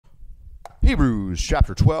Hebrews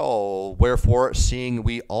chapter 12, wherefore, seeing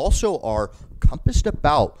we also are compassed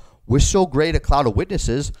about with so great a cloud of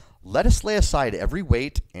witnesses, let us lay aside every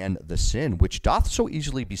weight and the sin which doth so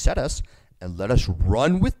easily beset us, and let us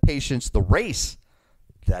run with patience the race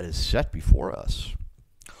that is set before us.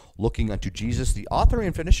 Looking unto Jesus, the author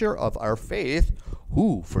and finisher of our faith,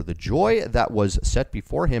 who for the joy that was set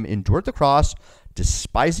before him endured the cross,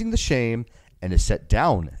 despising the shame, and is set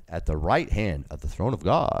down at the right hand of the throne of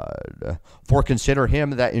God. For consider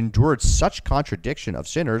him that endured such contradiction of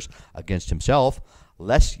sinners against himself,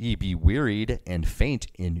 lest ye be wearied and faint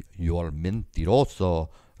in your mentiroso,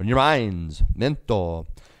 in your minds, mento.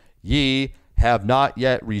 Ye have not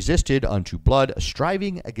yet resisted unto blood,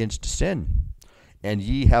 striving against sin. And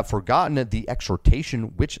ye have forgotten the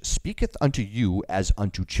exhortation which speaketh unto you as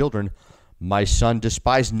unto children. My son,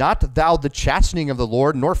 despise not thou the chastening of the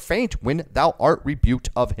Lord, nor faint when thou art rebuked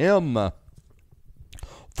of him.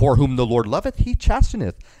 For whom the Lord loveth, he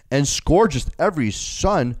chasteneth, and scourgeth every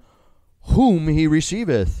son whom he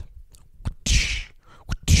receiveth.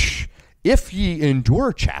 If ye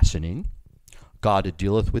endure chastening, God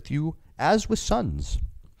dealeth with you as with sons.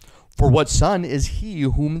 For what son is he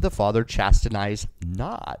whom the Father chasteneth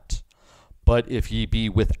not? But if ye be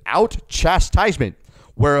without chastisement,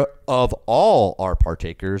 whereof all are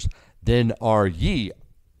partakers, then are ye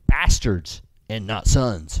bastards and not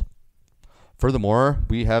sons. Furthermore,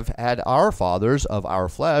 we have had our fathers of our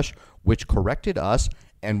flesh, which corrected us,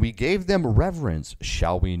 and we gave them reverence.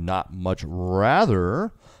 Shall we not much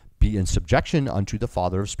rather be in subjection unto the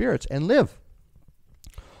Father of spirits, and live?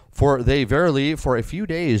 For they verily for a few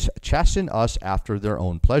days chasten us after their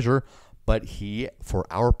own pleasure, but he for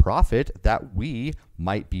our profit, that we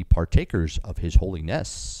might be partakers of his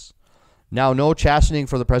holiness. Now no chastening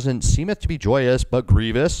for the present seemeth to be joyous, but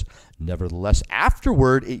grievous. Nevertheless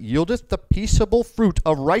afterward it yieldeth the peaceable fruit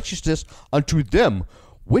of righteousness unto them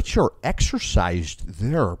which are exercised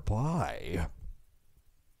thereby.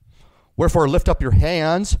 Wherefore lift up your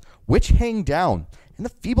hands, which hang down, and the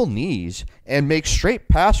feeble knees, and make straight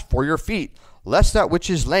paths for your feet, lest that which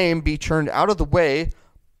is lame be turned out of the way,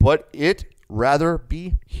 but it rather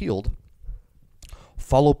be healed.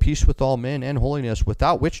 Follow peace with all men and holiness,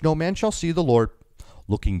 without which no man shall see the Lord.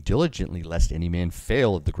 Looking diligently, lest any man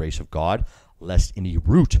fail of the grace of God, lest any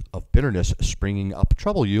root of bitterness springing up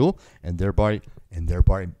trouble you, and thereby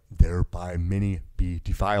many be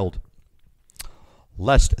defiled.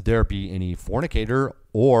 Lest there be any fornicator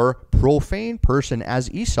or profane person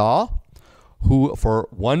as Esau, who for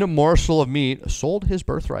one morsel of meat sold his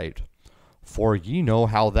birthright. For ye know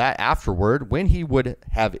how that afterward, when he would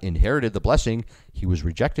have inherited the blessing, he was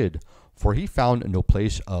rejected, for he found no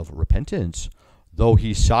place of repentance, though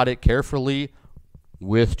he sought it carefully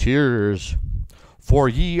with tears. For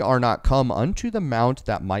ye are not come unto the mount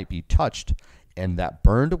that might be touched, and that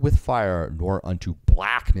burned with fire, nor unto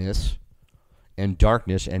blackness, and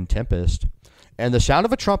darkness, and tempest, and the sound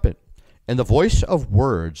of a trumpet, and the voice of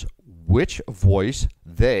words, which voice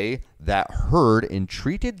they that heard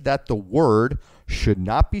entreated that the word should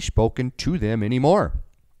not be spoken to them any more.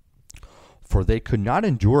 For they could not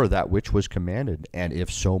endure that which was commanded, and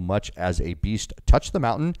if so much as a beast touch the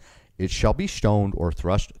mountain, it shall be stoned or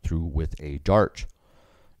thrust through with a dart.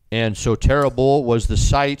 And so terrible was the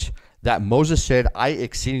sight that Moses said, I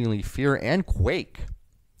exceedingly fear and quake.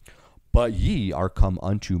 But ye are come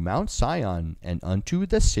unto Mount Sion, and unto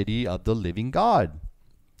the city of the living God,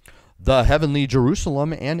 the heavenly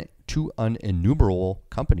Jerusalem, and to an innumerable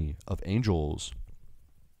company of angels,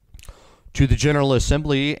 to the general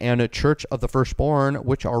assembly and a church of the firstborn,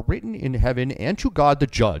 which are written in heaven, and to God the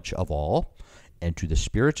judge of all, and to the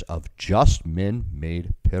spirits of just men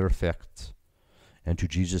made perfect, and to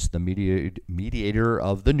Jesus the mediator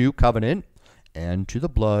of the new covenant, and to the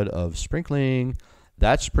blood of sprinkling,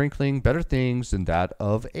 that sprinkling better things than that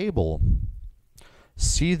of Abel.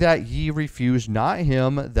 See that ye refuse not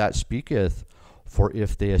him that speaketh, for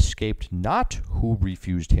if they escaped not who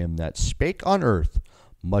refused him that spake on earth,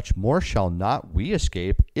 much more shall not we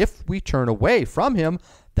escape if we turn away from him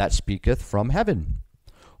that speaketh from heaven,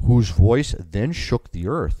 whose voice then shook the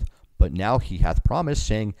earth. But now he hath promised,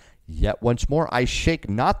 saying, Yet once more I shake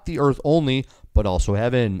not the earth only, but also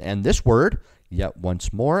heaven. And this word, yet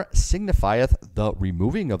once more, signifieth the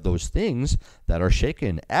removing of those things that are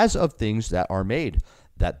shaken, as of things that are made,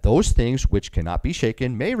 that those things which cannot be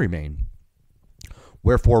shaken may remain.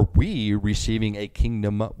 Wherefore we, receiving a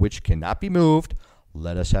kingdom which cannot be moved,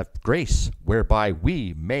 let us have grace, whereby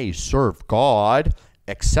we may serve God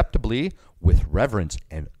acceptably with reverence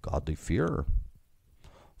and godly fear.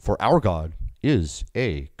 For our God is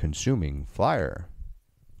a consuming fire,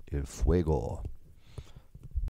 el fuego.